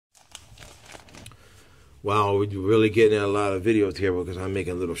Wow, we're really getting a lot of videos here because I'm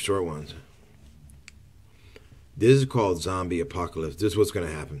making little short ones. This is called zombie apocalypse. This is what's going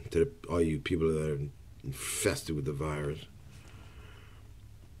to happen to all you people that are infested with the virus.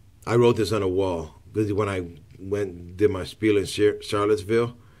 I wrote this on a wall because when I did my spiel in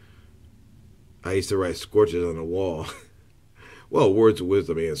Charlottesville, I used to write scorches on the wall. Well, words of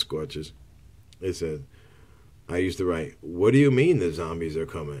wisdom and scorches. It said, I used to write, "What do you mean the zombies are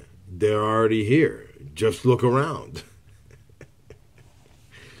coming? They're already here. Just look around."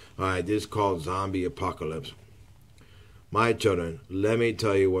 All right, this is called zombie apocalypse. My children, let me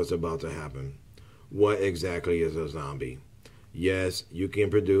tell you what's about to happen. What exactly is a zombie? Yes, you can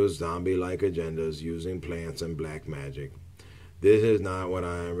produce zombie-like agendas using plants and black magic. This is not what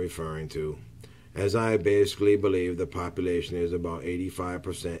I am referring to, as I basically believe the population is about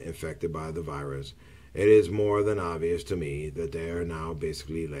 85% infected by the virus. It is more than obvious to me that they are now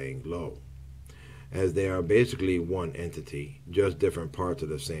basically laying low, as they are basically one entity, just different parts of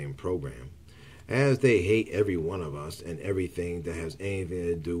the same program, as they hate every one of us and everything that has anything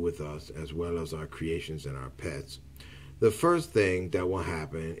to do with us, as well as our creations and our pets. The first thing that will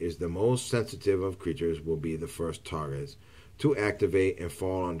happen is the most sensitive of creatures will be the first targets to activate and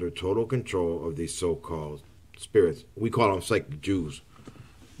fall under total control of these so-called spirits. We call them psychic Jews,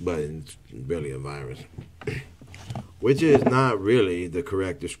 but it's really a virus, which is not really the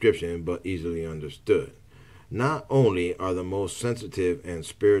correct description, but easily understood. Not only are the most sensitive and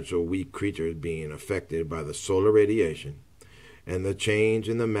spiritual weak creatures being affected by the solar radiation and the change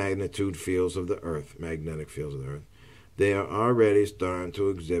in the magnetic fields of the earth, they are already starting to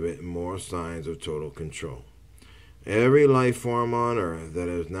exhibit more signs of total control. Every life form on earth that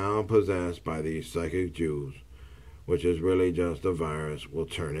is now possessed by these psychic Jews, which is really just a virus, will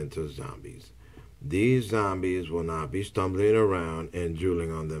turn into zombies. These zombies will not be stumbling around and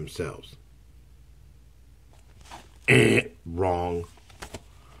drooling on themselves. Wrong.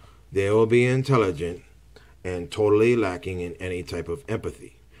 They will be intelligent and totally lacking in any type of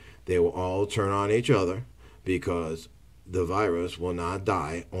empathy. They will all turn on each other because the virus will not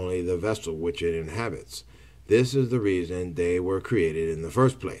die, only the vessel which it inhabits. This is the reason they were created in the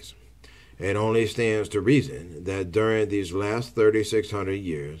first place. It only stands to reason that during these last 3,600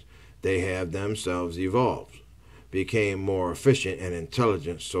 years, they have themselves evolved, became more efficient and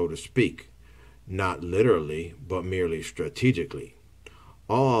intelligent, so to speak, not literally, but merely strategically.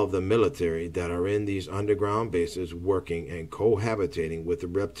 All of the military that are in these underground bases working and cohabitating with the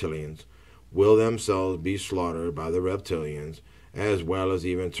reptilians will themselves be slaughtered by the reptilians, as well as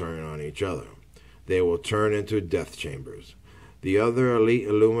even turn on each other. They will turn into death chambers. The other elite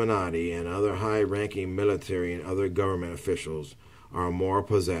Illuminati and other high-ranking military and other government officials are more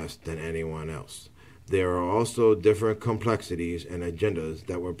possessed than anyone else. There are also different complexities and agendas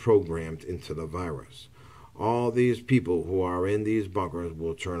that were programmed into the virus. All these people who are in these bunkers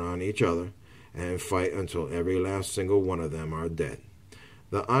will turn on each other and fight until every last single one of them are dead.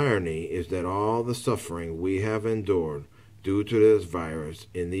 The irony is that all the suffering we have endured due to this virus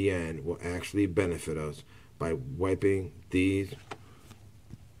in the end will actually benefit us by wiping these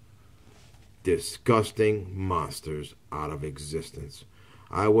disgusting monsters out of existence.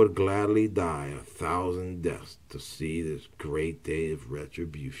 I would gladly die 1,000 deaths to see this great day of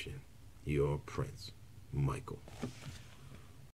retribution. Your Prince, Michael.